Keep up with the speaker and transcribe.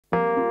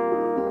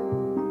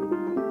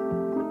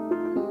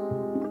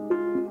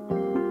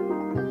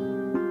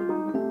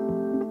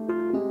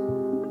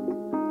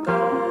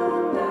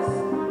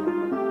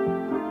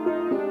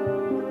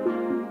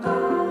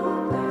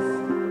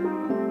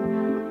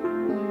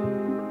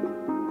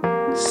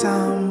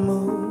Some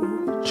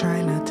move,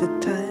 try not to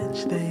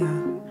touch, they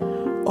are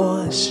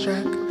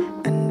awestruck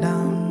and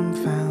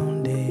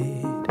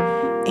dumbfounded.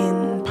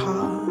 In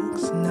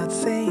parks, not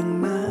saying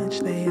much,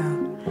 they are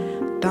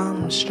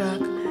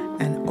dumbstruck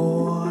and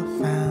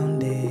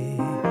awe-founded.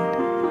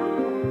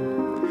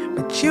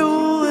 But you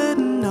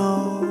wouldn't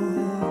know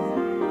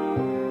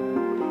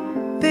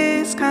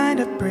this kind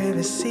of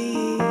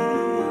privacy.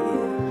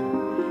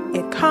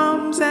 It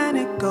comes and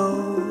it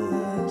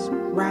goes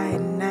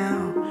right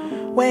now.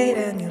 Wait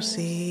and you'll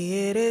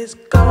see it is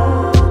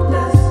gold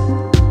dust.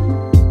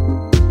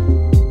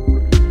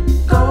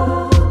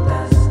 Gold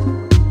dust.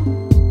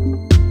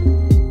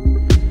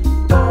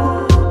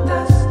 Gold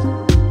dust.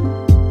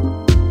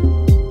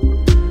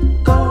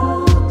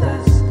 Gold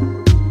dust.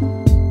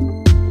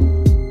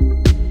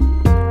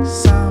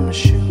 Some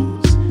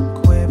shoots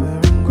quiver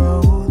and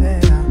grow.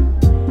 They are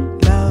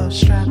love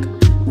struck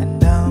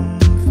and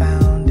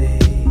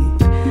dumbfounded.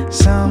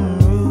 Some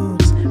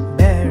roots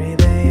bury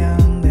their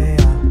young. They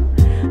are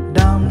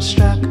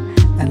dumbstruck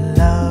and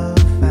love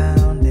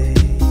found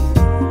it.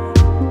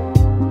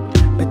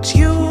 But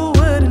you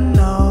wouldn't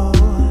know.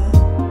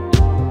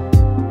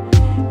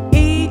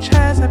 Each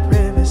has a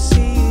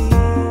privacy.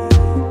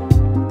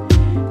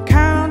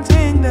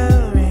 Counting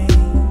the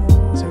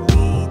rings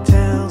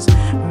retells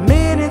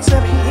minutes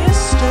of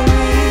history.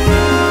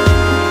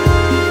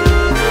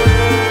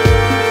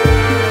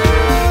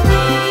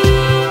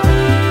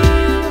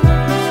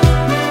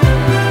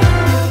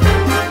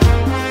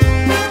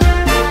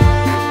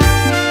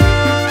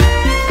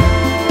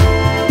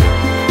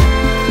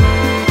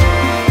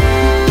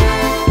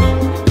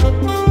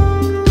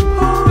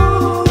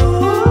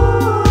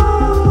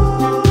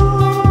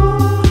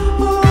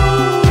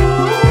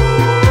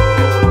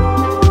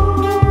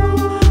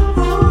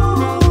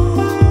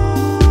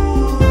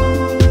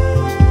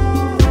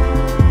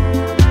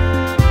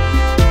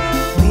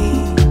 We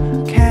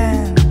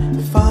can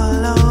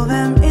follow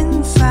them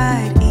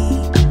inside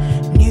each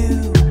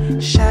new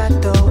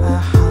shadow. A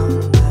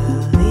hunger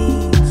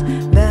leads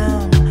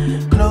them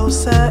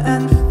closer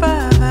and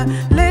further,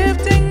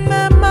 lifting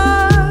them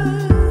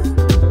up.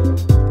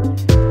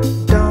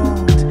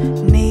 Don't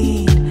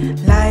need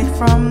light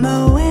from the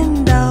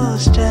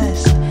windows,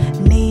 just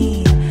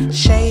need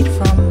shade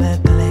from the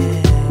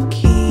glare.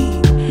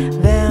 Keep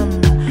them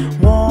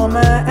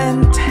warmer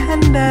and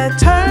tender.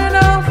 Turn